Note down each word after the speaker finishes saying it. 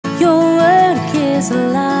Your word gives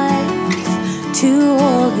life to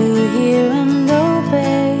all who hear and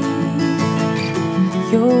obey.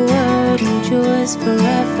 Your word endures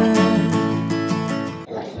forever.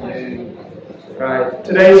 Right,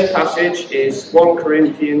 today's passage is 1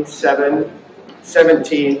 Corinthians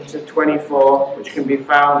 7:17 to 24, which can be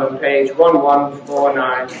found on page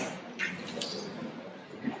 1149.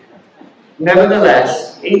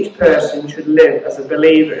 Nevertheless, each person should live as a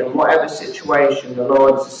believer in whatever situation the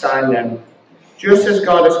Lord has assigned them. Just as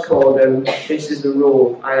God has called them, this is the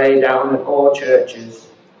rule I lay down at all churches.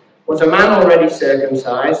 Was a man already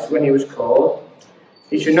circumcised when he was called?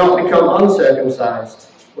 He should not become uncircumcised.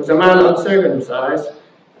 Was a man uncircumcised?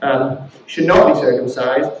 Should not be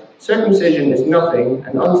circumcised. Circumcision is nothing,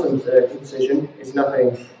 and uncircumcision is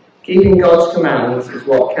nothing. Keeping God's commands is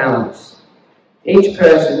what counts. Each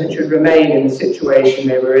person should remain in the situation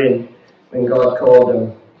they were in when God called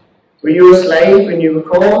them. Were you a slave when you were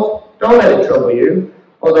called? Don't let it trouble you,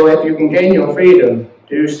 although if you can gain your freedom,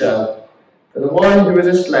 do so. For the one who is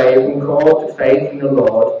a slave and called to faith in the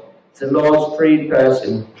Lord is the Lord's freed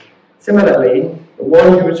person. Similarly, the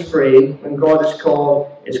one who is free when God is called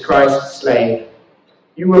is Christ's slave.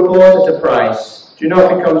 You were bought at a price. Do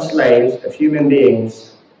not become slaves of human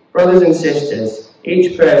beings. Brothers and sisters,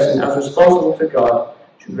 each person, as responsible to God,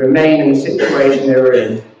 should remain in the situation they were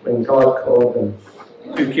in when God called them.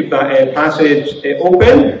 To keep that passage open,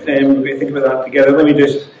 we're going to think about that together. Let me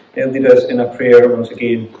just lead us in a prayer once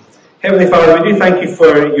again. Heavenly Father, we do thank you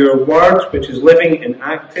for your word, which is living and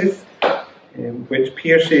active, which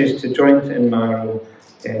pierces to joint and marrow,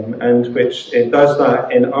 and which does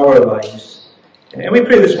that in our lives. And we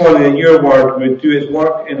pray this morning that your word would do its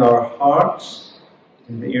work in our hearts,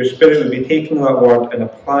 and that your Spirit would be taking that word and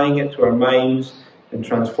applying it to our minds and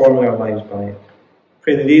transforming our lives by it.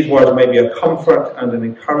 Pray that these words might be a comfort and an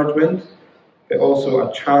encouragement, but also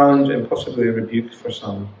a challenge and possibly a rebuke for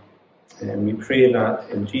some. And we pray that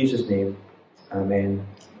in Jesus' name. Amen.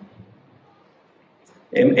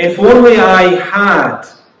 If only I had.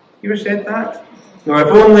 You ever said that? No,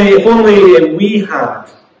 if only we had.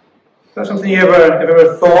 Is that something you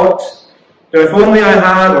ever thought? If only I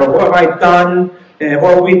had, or what have I done?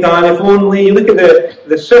 What have we done? If only you look at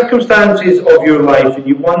the circumstances of your life and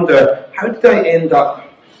you wonder, how did I end up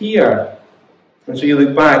here? And so you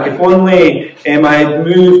look back, if only I had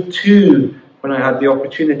moved to when I had the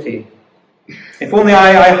opportunity. If only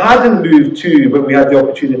I hadn't moved to when we had the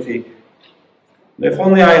opportunity. If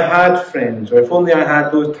only I had friends, or if only I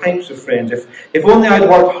had those types of friends. If only I'd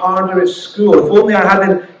worked harder at school. If only I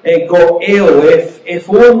hadn't got ill. If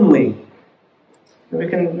only. We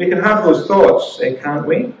can have those thoughts, can't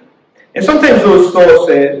we? And sometimes those thoughts,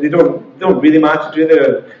 they don't really matter, do they?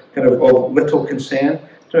 They're kind of little concern.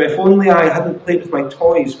 So if only I hadn't played with my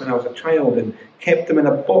toys when I was a child and kept them in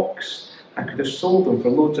a box, I could have sold them for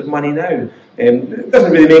loads of money now. It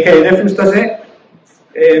doesn't really make any difference, does it?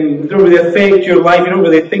 They don't really affect your life. You don't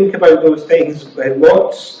really think about those things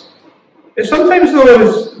lots. But sometimes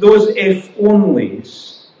those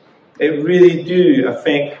if-onlys, it really do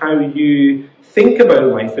affect how you think about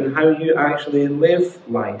life and how you actually live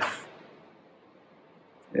life.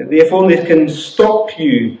 The if-onlys can stop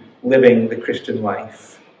you living the Christian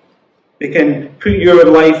life. They can put your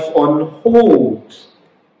life on hold.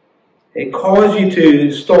 It causes you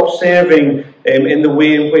to stop serving in the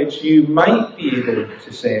way in which you might be able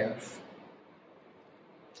to serve.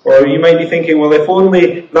 Or you might be thinking, well, if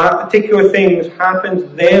only that particular thing happens,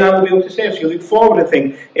 then I will be able to serve. So you look forward and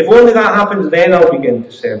think, if only that happens, then I'll begin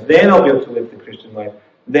to serve. Then I'll be able to live the Christian life.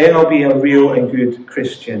 Then I'll be a real and good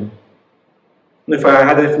Christian. And if I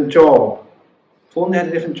had a different job, if only I had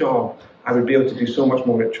a different job, I would be able to do so much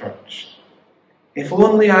more at church. If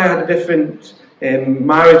only I had a different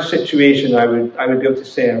marriage situation, I would be able to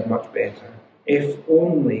serve much better. If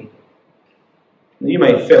only. You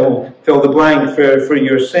might fill the blank for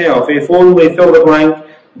yourself. If only, fill the blank,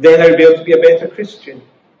 then I'd be able to be a better Christian.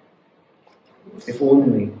 If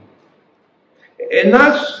only. And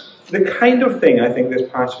that's the kind of thing I think this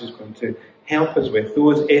passage is going to help us with,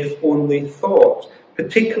 those if-only thoughts,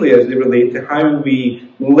 particularly as they relate to how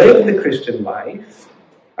we live the Christian life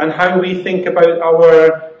and how we think about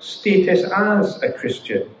our status as a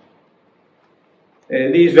Christian.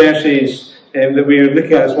 These verses that we're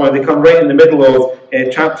looking at this morning, they come right in the middle of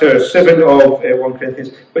chapter 7 of 1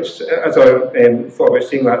 Corinthians, which, as I thought about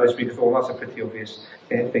saying that this week, I thought, well, that's a pretty obvious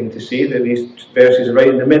thing to say, that these verses are right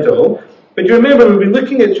in the middle. But you remember, we've been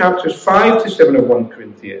looking at chapters 5 to 7 of 1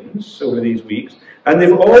 Corinthians over these weeks, and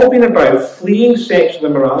they've all been about fleeing sexual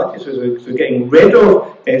immorality, so getting rid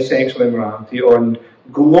of sexual immorality, and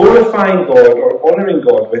glorifying God or honouring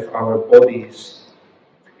God with our bodies.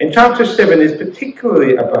 And chapter 7 is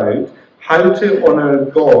particularly about how to honour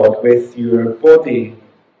God with your body,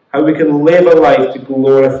 how we can live a life to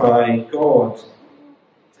glorify God.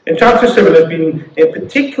 And chapter 7 has been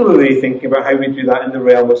particularly thinking about how we do that in the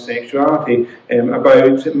realm of sexuality,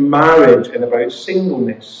 about marriage and about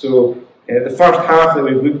singleness. So the first half that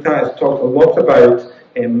we've looked at has talked a lot about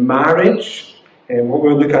marriage, and what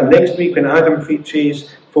we'll look at next week when Adam preaches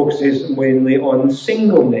focuses mainly on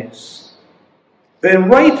singleness. Then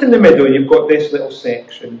right in the middle you've got this little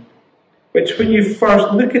section, which when you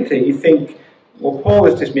first look at it you think, well, Paul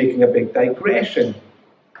is just making a big digression.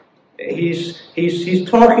 He's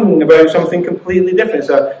talking about something completely different. It's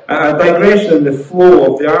a digression in the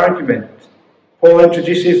flow of the argument. Paul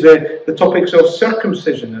introduces the topics of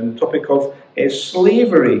circumcision and the topic of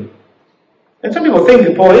slavery. And some people think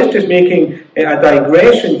that Paul is just making a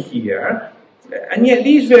digression here, and yet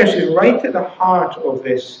these verses right at the heart of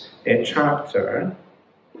this chapter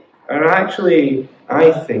are actually,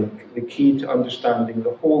 I think, the key to understanding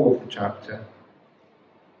the whole of the chapter.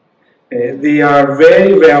 They are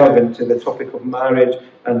very relevant to the topic of marriage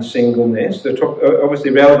and singleness. They're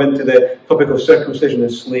obviously relevant to the topic of circumcision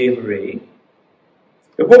and slavery.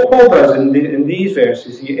 But what Paul does in these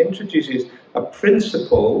verses, he introduces a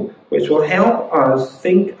principle which will help us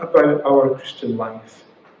think about our Christian life,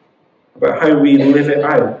 about how we live it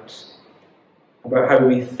out, about how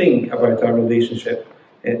we think about our relationship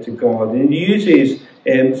to God. And he uses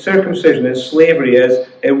circumcision and slavery as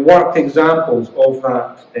worked examples of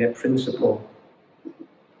that principle.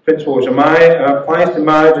 Principle which applies to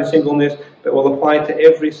marriage and singleness, but will apply to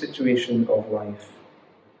every situation of life.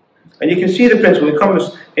 And you can see the principle. It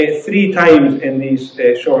comes 3 times in these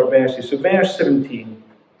short verses. So verse 17.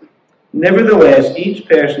 Nevertheless, each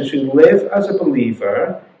person should live as a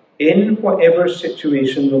believer in whatever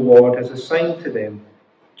situation the Lord has assigned to them,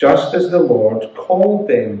 just as the Lord called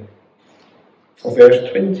them. Or verse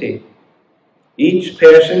 20. Each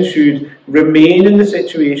person should remain in the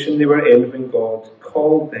situation they were in when God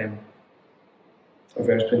called them. Or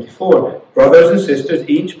verse 24. Brothers and sisters,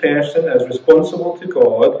 each person as responsible to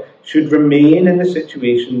God should remain in the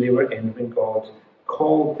situation they were in when God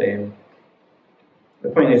called them. The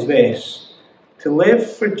point is this: to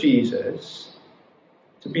live for Jesus,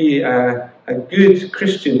 to be a good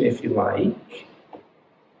Christian, if you like,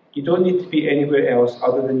 you don't need to be anywhere else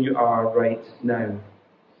other than you are right now.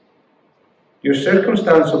 Your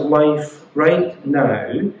circumstance of life right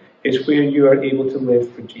now is where you are able to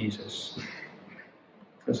live for Jesus.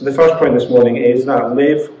 And so the first point this morning is that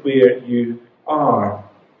live where you are.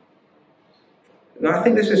 Now I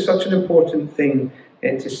think this is such an important thing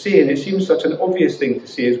to say, and it seems such an obvious thing to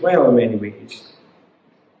say as well in many ways.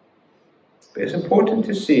 But it's important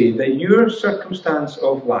to say that your circumstance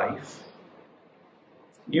of life,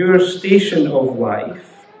 your station of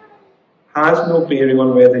life, has no bearing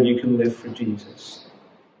on whether you can live for Jesus.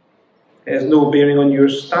 It has no bearing on your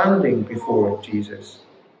standing before Jesus.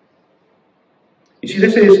 You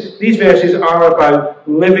see, these verses are about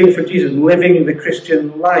living for Jesus, living the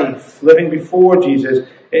Christian life, living before Jesus.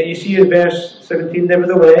 You see in verse 17,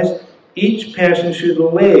 nevertheless, each person should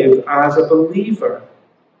live as a believer.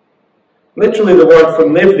 Literally, the word for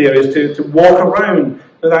live there is to walk around,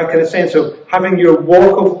 with that kind of sense of having your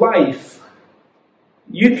walk of life.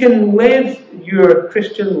 You can live your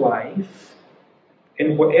Christian life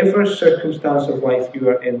in whatever circumstance of life you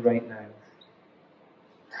are in right now.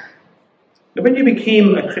 Now, when you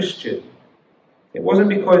became a Christian, it wasn't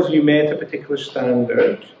because you met a particular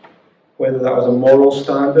standard, whether that was a moral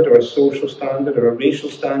standard or a social standard or a racial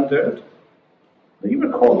standard. You were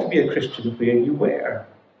called to be a Christian where you were.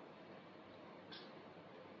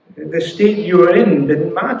 The state you were in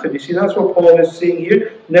didn't matter. You see, that's what Paul is saying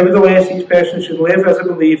here. Nevertheless, each person should live as a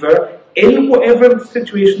believer in whatever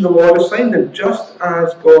situation the Lord assigned them, just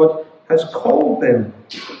as God has called them.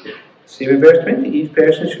 Same in verse 20. Each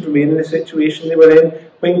person should remain in the situation they were in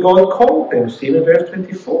when God called them. Same in verse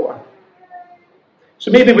 24.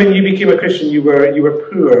 So maybe when you became a Christian, you were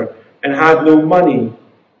poor and had no money.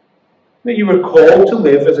 But you were called to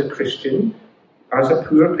live as a Christian, as a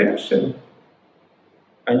poor person.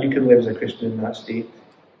 And you can live as a Christian in that state.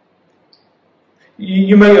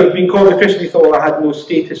 You might have been called a Christian, you thought, well, I had no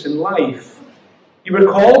status in life. You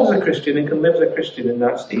were called as a Christian and can live as a Christian in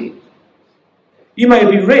that state. You might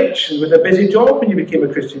be rich and with a busy job when you became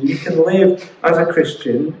a Christian. You can live as a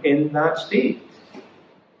Christian in that state.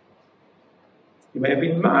 You might have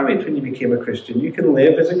been married when you became a Christian. You can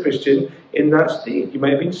live as a Christian in that state. You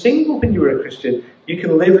might have been single when you were a Christian. You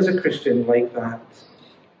can live as a Christian like that.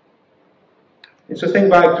 And so think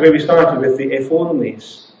back to where we started with the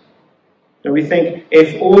if-onlys. And we think,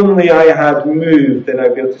 if only I had moved, then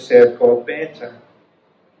I'd be able to serve God better.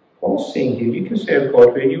 Paul's saying here, you can serve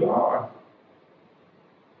God where you are.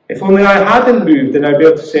 If only I hadn't moved, then I'd be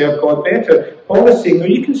able to serve God better. Paul is saying, no,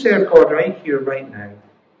 you can serve God right here, right now.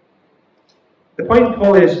 The point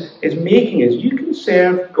Paul is making is, you can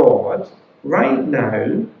serve God right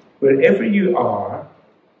now, wherever you are,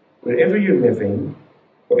 wherever you're living,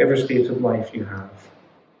 whatever state of life you have.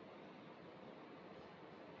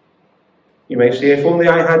 You might say, if only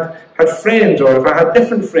I had friends, or if I had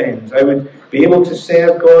different friends, I would be able to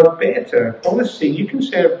serve God better. Paul is saying, you can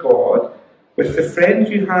serve God with the friends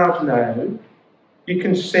you have now. You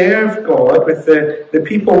can serve God with the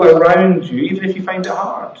people around you, even if you find it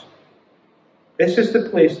hard. This is the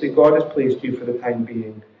place that God has placed you for the time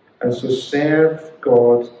being. And so serve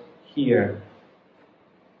God here.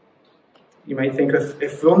 You might think,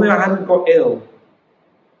 if only I hadn't got ill.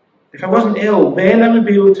 If I wasn't ill, then I would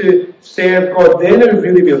be able to serve God. Then I would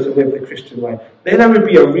really be able to live the Christian life. Then I would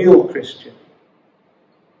be a real Christian.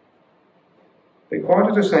 But God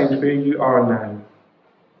has assigned where you are now.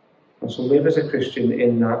 And so live as a Christian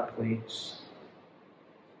in that place.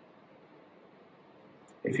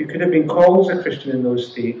 If you could have been called as a Christian in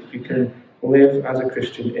those states, you can live as a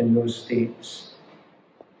Christian in those states.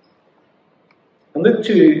 And look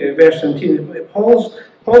to verse 17. Paul's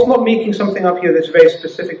not making something up here that's very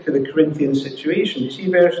specific to the Corinthian situation. You see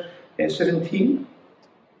verse 17?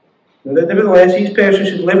 Nevertheless, each person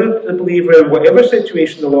should live as a believer in whatever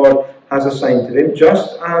situation the Lord has assigned to them,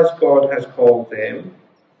 just as God has called them.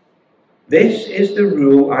 This is the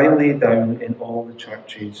rule I lay down in all the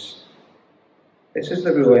churches. This is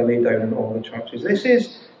the rule I lay down in all the churches. This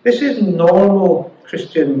is normal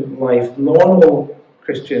Christian life, normal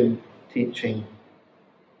Christian teaching.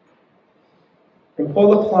 And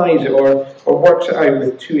Paul applies it or works it out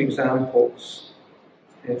with two examples.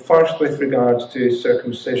 First, with regards to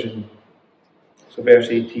circumcision. So verse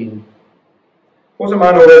 18. Was a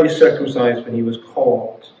man already circumcised when he was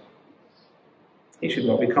called? He should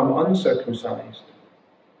not become uncircumcised.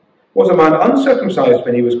 Was a man uncircumcised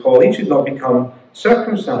when he was called? He should not become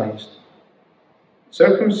circumcised.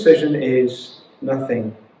 Circumcision is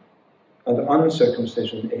nothing, and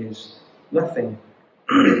uncircumcision is nothing.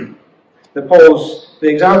 The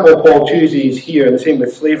example Paul chooses here, and the same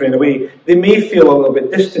with slavery in a way, they may feel a little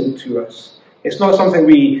bit distant to us. It's not something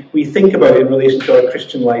we think about in relation to our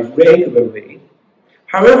Christian life regularly.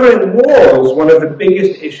 However, it was one of the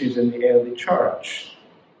biggest issues in the early church.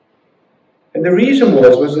 And the reason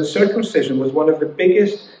was that circumcision was the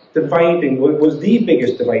biggest dividing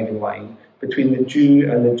line between the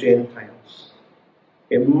Jew and the Gentiles.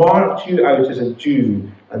 It marked you out as a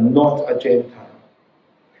Jew and not a Gentile.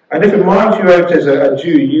 And if it marked you out as a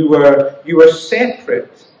Jew, you were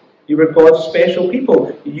separate. You were God's special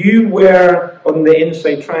people. You were on the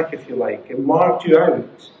inside track, if you like. It marked you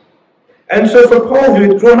out. And so for Paul, who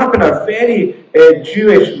had grown up in a very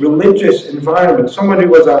Jewish, religious environment, someone who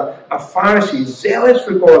was a Pharisee, zealous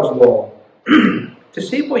for God's law, to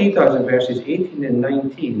say what he does in verses 18 and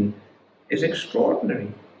 19 is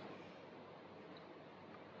extraordinary.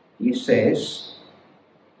 He says,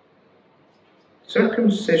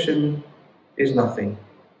 circumcision is nothing.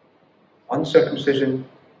 Uncircumcision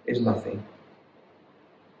is nothing.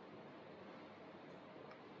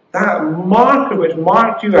 That marker which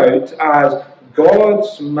marked you out as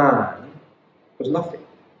God's man was nothing.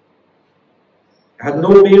 It had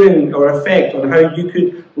no bearing or effect on how you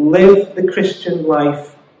could live the Christian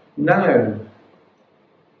life now.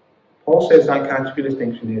 Paul says that category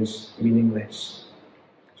distinction is meaningless.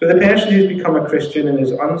 So the person who's become a Christian and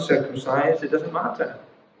is uncircumcised, it doesn't matter.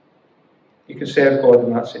 You can serve God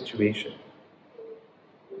in that situation.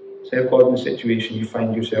 Serve God in the situation you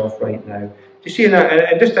find yourself right now. Do you see, in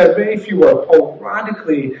just a very few words, Paul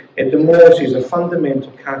radically demolishes a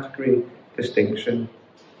fundamental category distinction.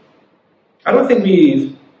 I don't think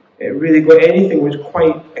we've really got anything which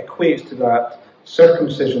quite equates to that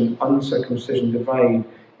circumcision, uncircumcision divide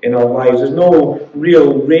in our lives. There's no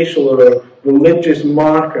real racial or religious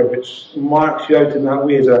marker which marks you out in that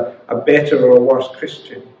way as a better or a worse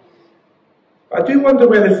Christian. I do wonder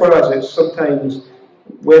whether for us it's sometimes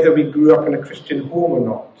whether we grew up in a Christian home or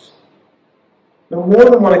not. Now, more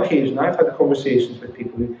than one occasion I've had conversations with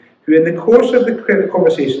people who in the course of the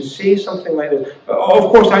conversation say something like this: oh,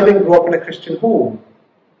 of course I didn't grow up in a Christian home.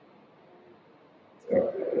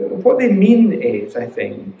 What they mean is, I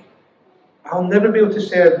think, I'll never be able to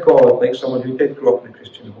serve God like someone who did grow up in a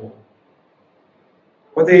Christian home.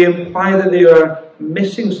 Or they imply that they are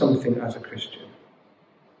missing something as a Christian.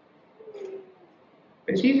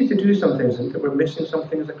 It's easy to do something, isn't it? We're missing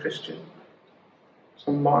something as a Christian.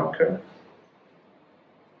 Some marker.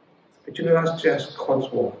 But you know, that's just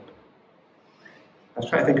codswallop. I was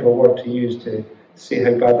trying to think of a word to use to say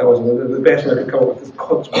how bad that was. And the best one I could come up with is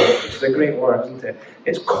codswallop, which is a great word, isn't it?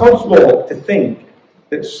 It's codswallop to think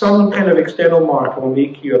that some kind of external marker will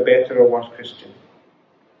make you a better or worse Christian.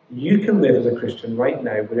 You can live as a Christian right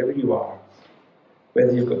now, wherever you are,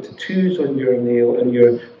 whether you've got tattoos on your nail and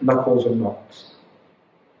your knuckles or not.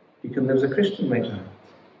 You can live as a Christian right now.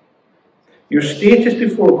 Your status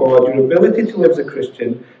before God, your ability to live as a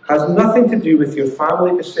Christian, has nothing to do with your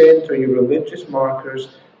family descent or your religious markers.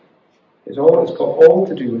 It's got all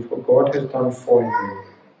to do with what God has done for you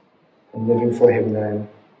and living for Him now.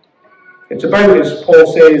 It's about, as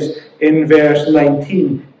Paul says in verse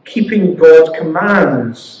 19, keeping God's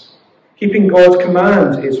commands. Keeping God's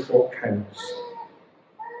commands is what counts.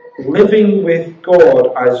 Living with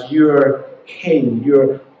God as your King,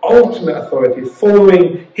 your ultimate authority,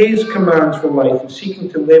 following His commands for life and seeking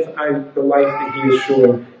to live out the life that He has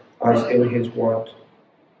shown us in His Word.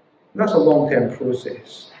 And that's a long-term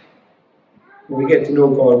process. We get to know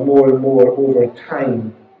God more and more over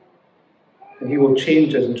time. And He will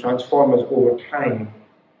change us and transform us over time.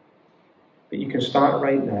 But you can start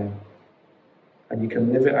right now. And you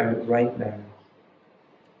can live it out right now.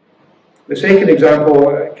 The second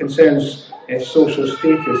example concerns social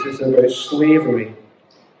status. It's about slavery.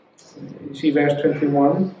 You see verse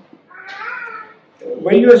 21.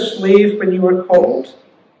 Were you a slave when you were called?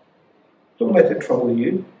 Don't let it trouble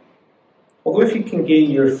you. Although if you can gain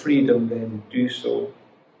your freedom, then do so.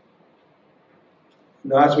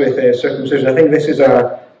 Now, as with circumcision, I think this is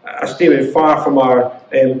a statement far from our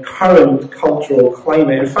current cultural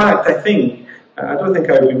climate. In fact, I don't think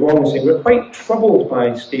I would be wrong in saying we're quite troubled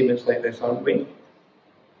by statements like this, aren't we?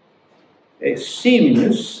 It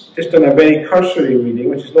seems, just on a very cursory reading,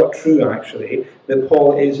 which is not true actually, that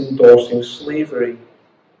Paul is endorsing slavery.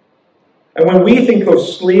 And when we think of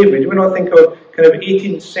slavery, do we not think of kind of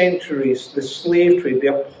 18th century, the slave trade, the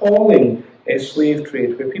appalling slave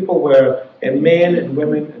trade, where people were, men and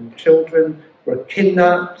women and children were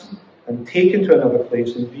kidnapped and taken to another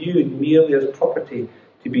place and viewed merely as property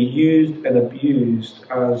to be used and abused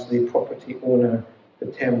as the property owner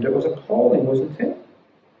determined. It was appalling, wasn't it?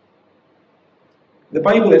 The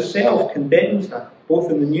Bible itself condemns that, both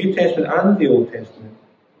in the New Testament and the Old Testament.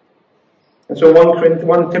 And so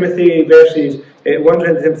 1 Timothy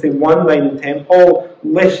 1, 9 and 10, Paul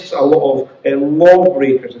lists a lot of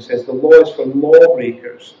lawbreakers. It says the law is for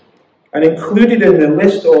lawbreakers. And included in the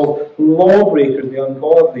list of lawbreakers, the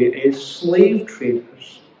ungodly, is slave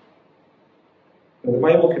traders. Now, the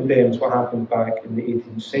Bible condemns what happened back in the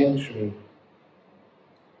 18th century.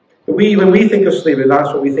 But when we think of slavery, that's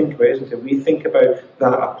what we think about, isn't it? We think about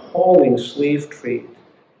that appalling slave trade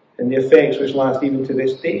and the effects which last even to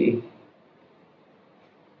this day.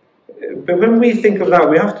 But when we think of that,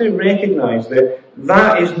 we have to recognise that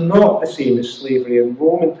that is not the same as slavery in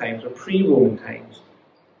Roman times or pre-Roman times.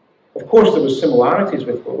 Of course, there were similarities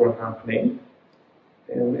with what were happening.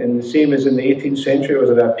 And the same as in the 18th century, it was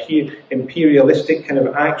an imperialistic kind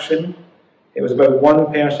of action. It was about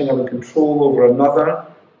one person having control over another,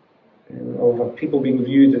 of people being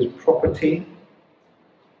viewed as property.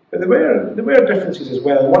 But there were differences as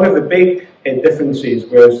well. One of the big differences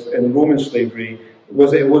was in Roman slavery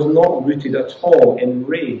was it was not rooted at all in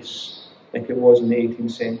race like it was in the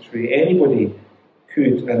 18th century. Anybody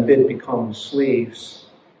could and did become slaves.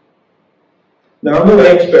 Now, I'm no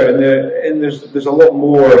expert, and there's a lot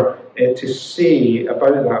more to say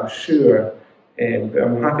about that, I'm sure, but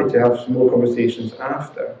I'm happy to have some more conversations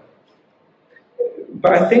after.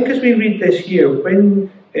 But I think as we read this here, when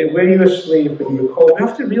you're a slave, when you were called, we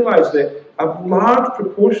have to realise that a large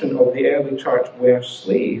proportion of the early church were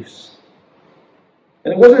slaves.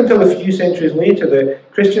 And it wasn't until a few centuries later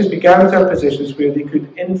that Christians began to have positions where they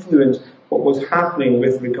could influence what was happening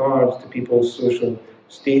with regards to people's social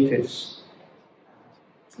status.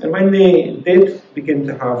 And when they did begin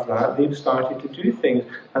to have that, they started to do things,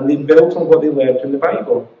 and they built on what they learned in the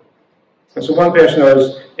Bible. And so one person I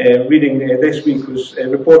was reading this week was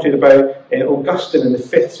reported about Augustine in the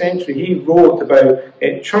 5th century. He wrote about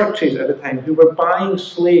churches at the time who were buying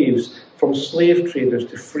slaves from slave traders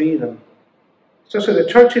to free them. So the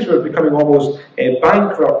churches were becoming almost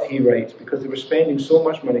bankrupt, he writes, because they were spending so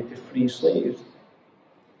much money to free slaves.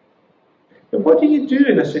 But what do you do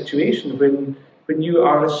in a situation when you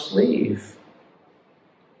are a slave?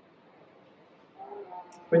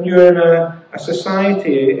 When you're in a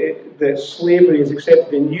society that slavery is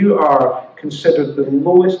accepted and you are considered the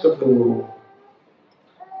lowest of the low,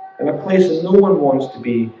 in a place that no one wants to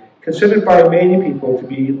be, considered by many people to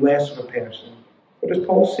be less of a person. What does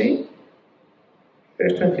Paul say?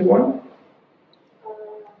 Verse 21.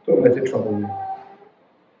 Don't let it trouble you.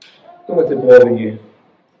 Don't let it bother you.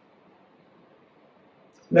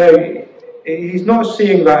 Now, he's not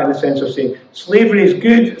saying that in the sense of saying, slavery is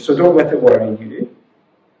good, so don't let it worry you.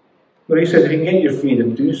 No, he says, if you can get your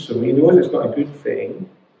freedom, do so. He knows it's not a good thing.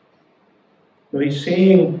 No, he's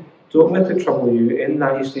saying, don't let it trouble you. In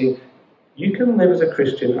that, he's saying, you can live as a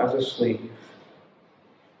Christian, as a slave.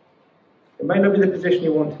 It might not be the position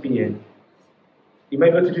you want to be in. You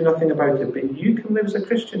might want to do nothing about it, but you can live as a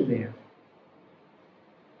Christian there.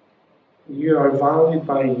 You are valued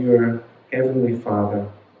by your Heavenly Father.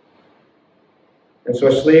 And so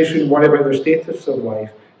a slave shouldn't worry about their status of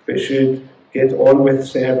life, but should get on with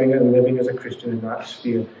serving and living as a Christian in that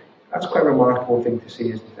sphere. That's quite a remarkable thing to say,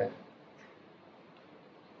 isn't it?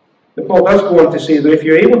 But Paul does go on to say that if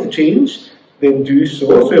you're able to change, then do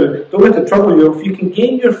so. So don't let it trouble you. If you can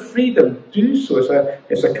gain your freedom, do so.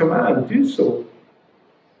 It's a command, do so.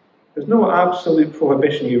 There's no absolute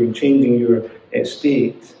prohibition here in changing your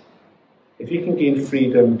state. If you can gain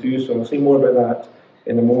freedom, do so. I'll say more about that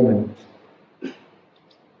in a moment.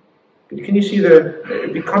 But can you see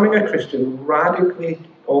that becoming a Christian radically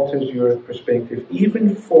alters your perspective,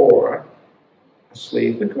 even for a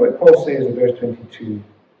slave? Look at what Paul says in verse 22.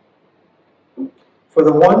 For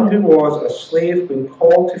the one who was a slave when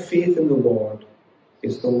called to faith in the Lord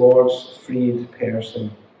is the Lord's freed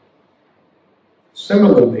person.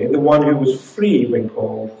 Similarly, the one who was free when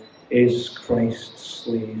called is Christ's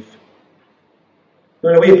slave. Now,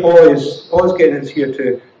 in a way, Paul is getting us here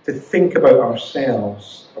to think about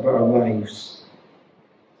ourselves, about our lives.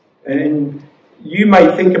 And you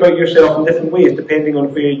might think about yourself in different ways depending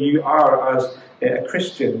on where you are as a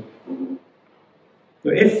Christian.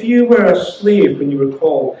 Now, if you were a slave when you were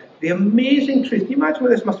called, the amazing truth, can you imagine what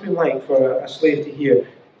this must have been like for a slave to hear?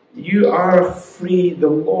 You are free, the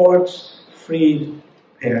Lord's freed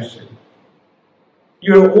person.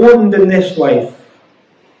 You're owned in this life.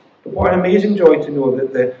 But what an amazing joy to know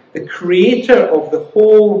that the creator of the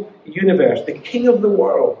whole universe, the king of the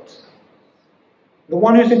world, the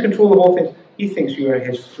one who's in control of all things, he thinks you are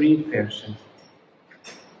his freed person.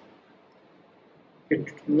 Your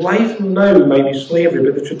life now might be slavery,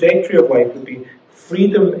 but the trajectory of life would be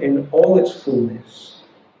freedom in all its fullness.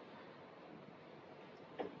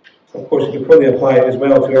 Of course, you could probably apply it as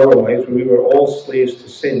well to our lives, where we were all slaves to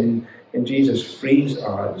sin, and Jesus frees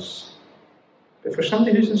us. But for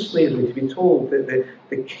somebody who's in slavery, to be told that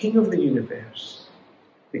the king of the universe,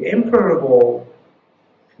 the emperor of all,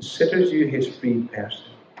 considers you his freed person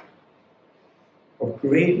of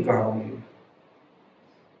great value,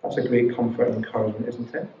 that's a great comfort and encouragement,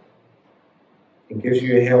 isn't it? It gives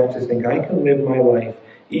you help to think, I can live my life,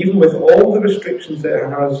 even with all the restrictions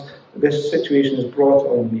that this situation has brought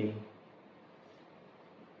on me,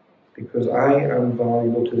 because I am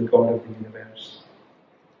valuable to the God of the universe.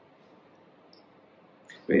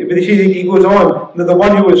 But you see, he goes on, the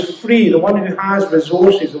one who is free, the one who has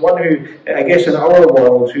resources, the one who, I guess in our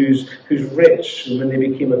world, who's rich when they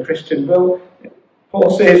became a Christian, well,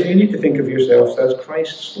 Paul says you need to think of yourselves as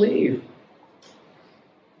Christ's slave.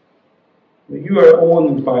 You are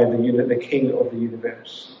owned by the king of the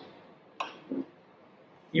universe.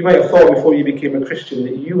 You might have thought before you became a Christian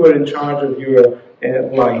that you were in charge of your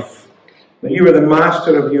life. That you were the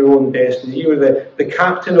master of your own destiny. You were the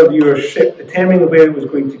captain of your ship, determining where it was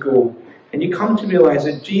going to go. And you come to realize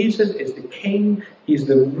that Jesus is the king. He's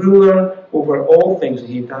the ruler over all things, and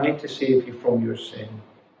he died to save you from your sin.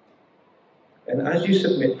 And as you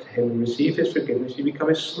submit to him and receive his forgiveness, you become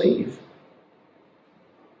a slave.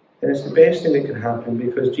 And it's the best thing that can happen,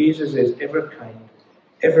 because Jesus is ever kind,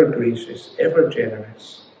 ever gracious, ever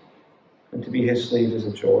generous. And to be his slave is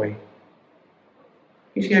a joy.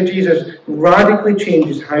 You see how Jesus radically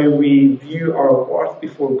changes how we view our worth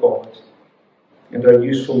before God and our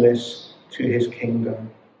usefulness to his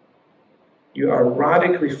kingdom. You are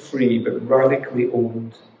radically free, but radically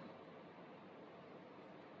owned.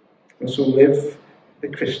 And so live the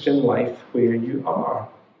Christian life where you are.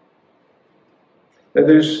 Now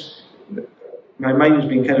my mind has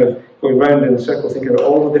been kind of going round in circles, thinking about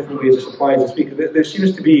all the different ways this applies this week. There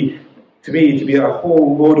seems to be a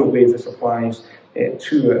whole load of ways this applies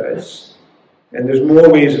to us. And there's more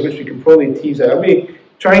ways in which we can probably tease out. Let me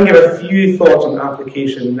try and give a few thoughts on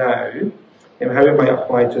application now, and how it might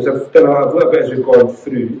apply to us. I've done a little bit as we've gone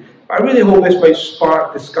through. I really hope this might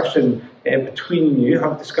spark discussion between you,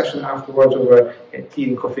 have discussion afterwards over tea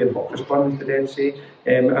and coffee and hot cross buns, did Ed say?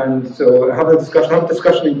 And so have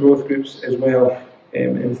discussion in growth groups as well,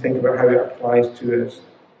 and think about how it applies to us.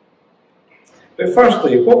 But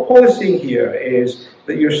firstly, what Paul is saying here is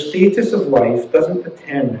that your status of life doesn't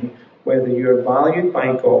determine whether you're valued by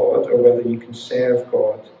God or whether you can serve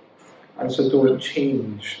God. And so don't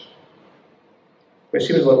change. Which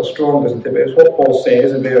seems a little strong, doesn't it? But it's what Paul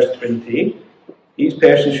says in verse 20. Each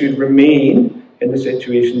person should remain in the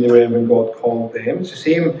situation they were in when God called them. It's the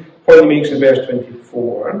same point he makes in verse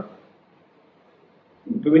 24.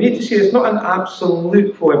 But we need to see it's not an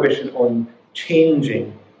absolute prohibition on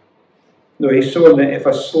changing. No, he's showing that if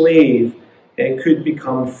a slave could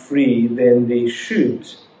become free, then they should.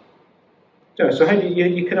 So how do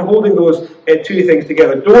you kind of holding those two things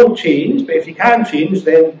together? Don't change, but if you can change,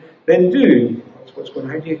 then do. That's what's going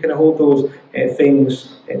on. How do you kind of hold those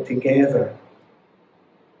things together?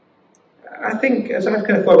 I think, as I've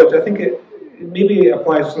kind of thought about it, I think it maybe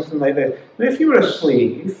applies to something like this. Now, if you were a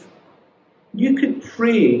slave, you could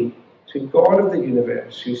pray to God of the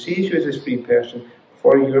universe, who sees you as this free person,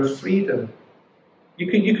 for your freedom.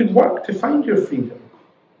 You could work to find your freedom.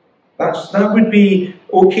 That would be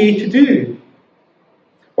okay to do.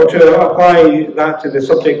 Or to apply that to the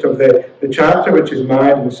subject of the chapter, which is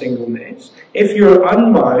married and singleness. If you're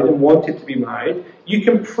unmarried and wanted to be married, you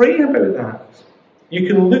can pray about that. You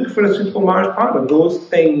can look for a suitable marriage partner. Those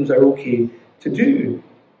things are okay to do.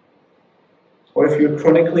 Or if you're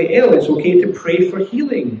chronically ill, it's okay to pray for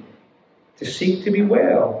healing, to seek to be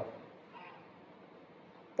well.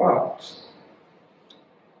 But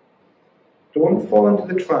don't fall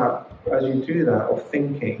into the trap as you do that of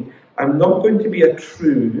thinking, I'm not going to be a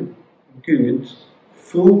true, good,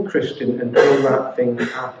 full Christian until that thing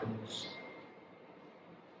happens.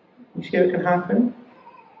 You see how it can happen?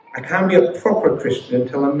 I can't be a proper Christian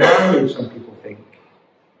until I'm married, some people think.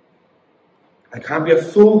 I can't be a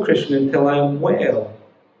full Christian until I'm well.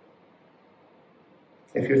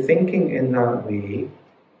 If you're thinking in that way,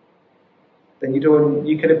 then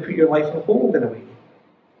you kind of put your life on hold in a way.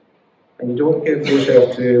 And you don't give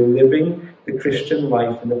yourself to living the Christian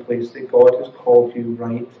life in the place that God has called you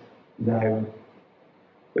right now,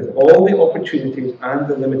 with all the opportunities and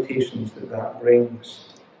the limitations that brings.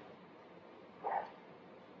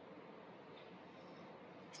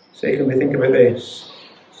 Secondly, think about this.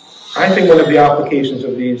 I think one of the applications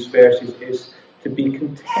of these verses is to be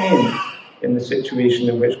content in the situation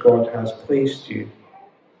in which God has placed you.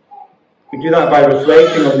 We do that by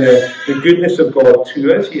reflecting on the goodness of God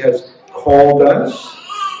to us. He has called us.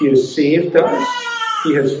 He has saved us.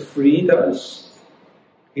 He has freed us.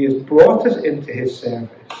 He has brought us into his service.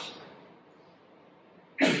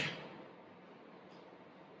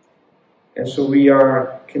 And so we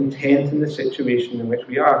are content in the situation in which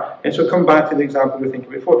we are. And so come back to the example we were thinking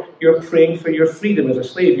before. You're praying for your freedom as a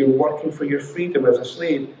slave. You're working for your freedom as a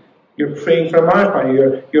slave. You're praying for a marriage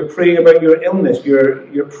partner. You're praying about your illness.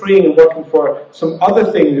 You're praying and working for some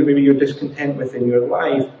other things that maybe you're discontent with in your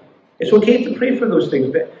life. It's okay to pray for those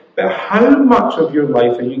things, but how much of your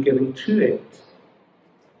life are you giving to it?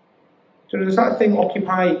 So does that thing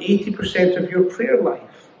occupy 80% of your prayer life?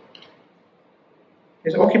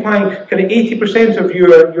 Is it occupying kind of 80% of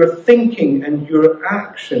your thinking and your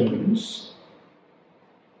actions?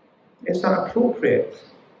 Is that appropriate?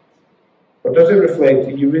 Or does it reflect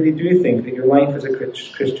that you really do think that your life as a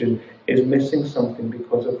Christian is missing something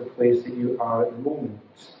because of the place that you are at the moment?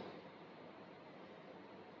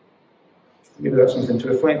 Maybe that's something to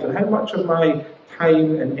reflect on. How much of my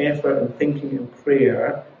time and effort and thinking and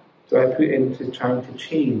prayer do I put into trying to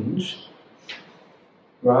change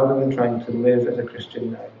rather than trying to live as a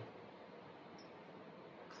Christian now?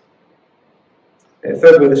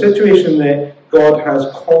 Thirdly, the situation that God has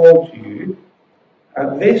called you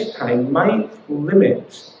at this time might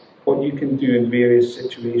limit what you can do in various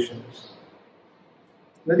situations.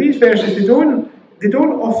 Now these verses, they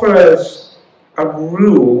don't offer us a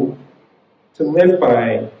rule to live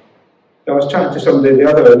by. I was chatting to somebody the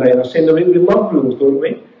other night and I was saying that we love rules, don't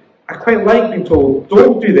we? I quite like being told,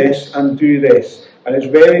 don't do this and do this. And it's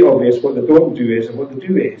very obvious what the don't do is and what the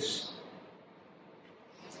do is.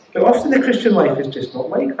 But often the Christian life is just not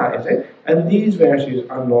like that, is it? And these verses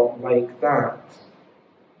are not like that.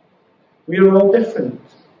 We are all different.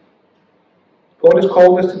 God has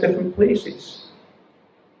called us to different places.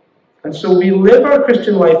 And so we live our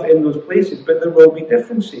Christian life in those places, but there will be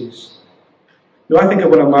differences. Now, I think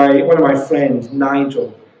of one of my friends,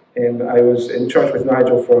 Nigel. I was in church with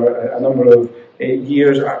Nigel for a number of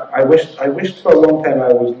years. I wished for a long time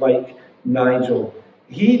I was like Nigel.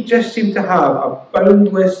 He just seemed to have a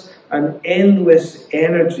boundless and endless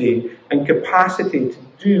energy and capacity to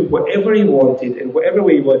do whatever he wanted in whatever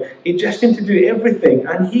way he wanted. He just seemed to do everything,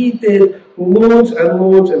 and he did loads and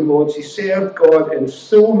loads and loads. He served God in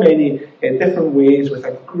so many different ways with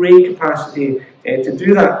a great capacity to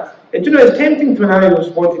do that. And you know, it's tempting when I was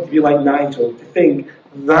wanting to be like Nigel to think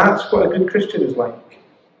That's what a good Christian is like.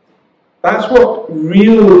 That's what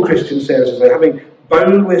real Christian service is like, having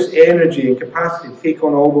boundless energy and capacity to take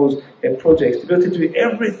on all those projects, to be able to do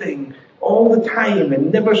everything all the time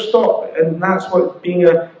and never stop. And that's what being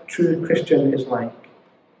a true Christian is like.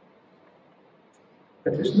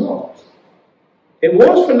 But it's not. It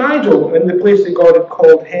was for Nigel in the place that God had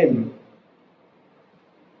called him.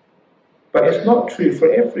 But it's not true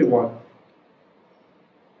for everyone.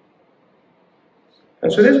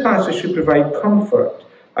 And so this passage should provide comfort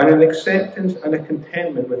and an acceptance and a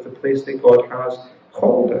contentment with the place that God has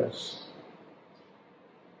called us.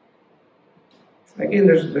 Again,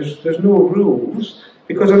 there's no rules,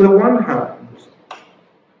 because on the one hand,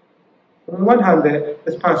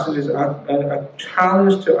 this passage is a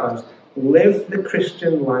challenge to us. Live the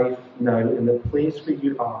Christian life now in the place where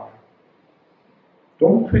you are.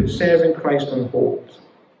 Don't put serving Christ on hold.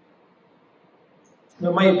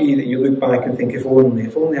 It might be that you look back and think, if only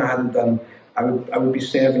I hadn't done, I would be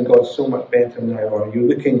serving God so much better now. Or you're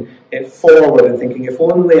looking forward and thinking, if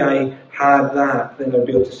only I had that, then I'd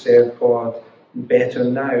be able to serve God better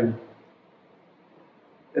now.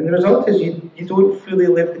 And the result is you don't fully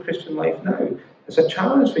live the Christian life now. It's a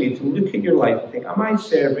challenge for you to look at your life and think, am I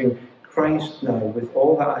serving Christ now with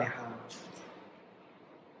all that I have?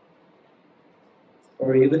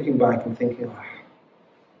 Or are you looking back and thinking, oh,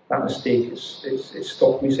 that mistake, it's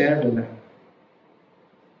stopped me serving now?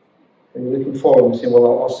 And you're looking forward and saying,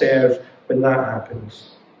 well, I'll serve when that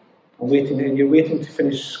happens. And you're waiting to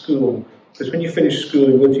finish school. Because when you finish school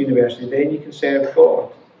and go to university, then you can serve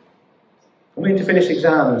God. I'm waiting to finish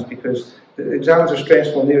exams because the exams are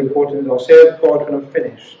stressful and they're important, and I'll serve God when I'm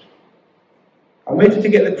finished. I'm waiting to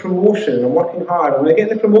get the promotion and I'm working hard. And when I get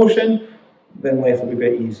the promotion, then life will be a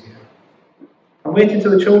bit easier. I'm waiting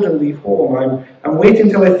till the children leave home. I'm waiting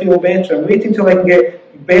till I feel better. I'm waiting till I can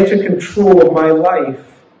get better control of my life.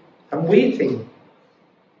 I'm waiting.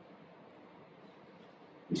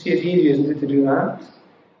 You see, it's easy, isn't it, to do that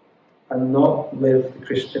and not live the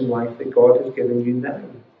Christian life that God has given you now.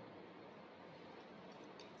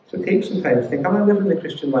 So take some time to think, am I living the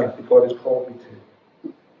Christian life that God has called me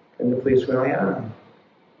to in the place where I am?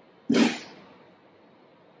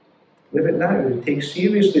 Live it now. Take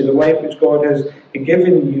seriously the life which God has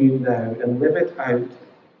given you now and live it out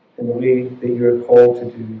in the way that you're called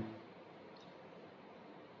to do.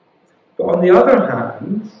 But on the other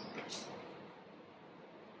hand,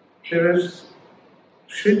 there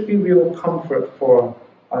should be real comfort for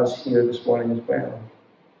us here this morning as well.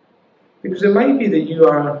 Because it might be that you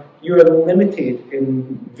are limited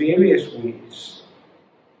in various ways.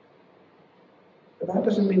 But that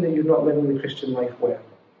doesn't mean that you're not living the Christian life well.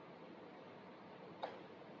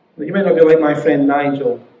 You might not be like my friend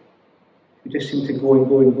Nigel, who just seemed to go and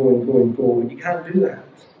go and go and go and go. And you can't do that.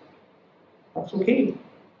 That's okay.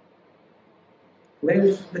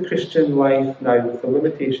 Live the Christian life now with the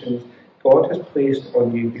limitations God has placed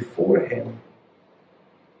on you before Him.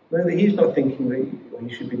 Now that He's not thinking that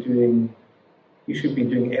you should be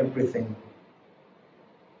doing everything.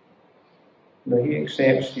 No, He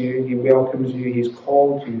accepts you, He welcomes you, He's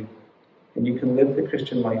called you, and you can live the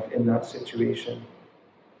Christian life in that situation.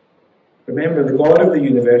 Remember, the God of the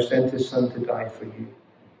universe sent His Son to die for you.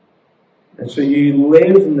 And so you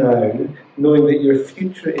live now knowing that your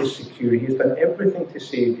future is secure. He has done everything to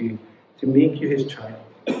save you, to make you His child.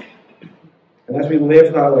 And as we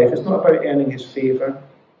live that life, it's not about earning His favour,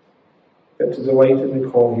 but to delight in the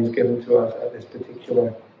call He's given to us at this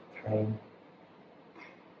particular time.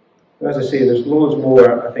 And as I say, there's loads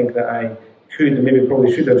more I think that I could and maybe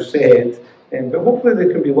probably should have said, but hopefully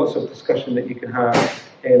there can be lots of discussion that you can have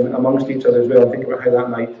amongst each other as well, and think about how that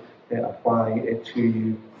might apply to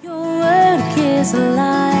you. Your word gives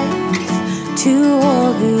life to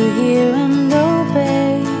all who hear and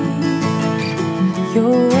obey.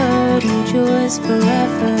 Your word endures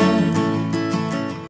forever.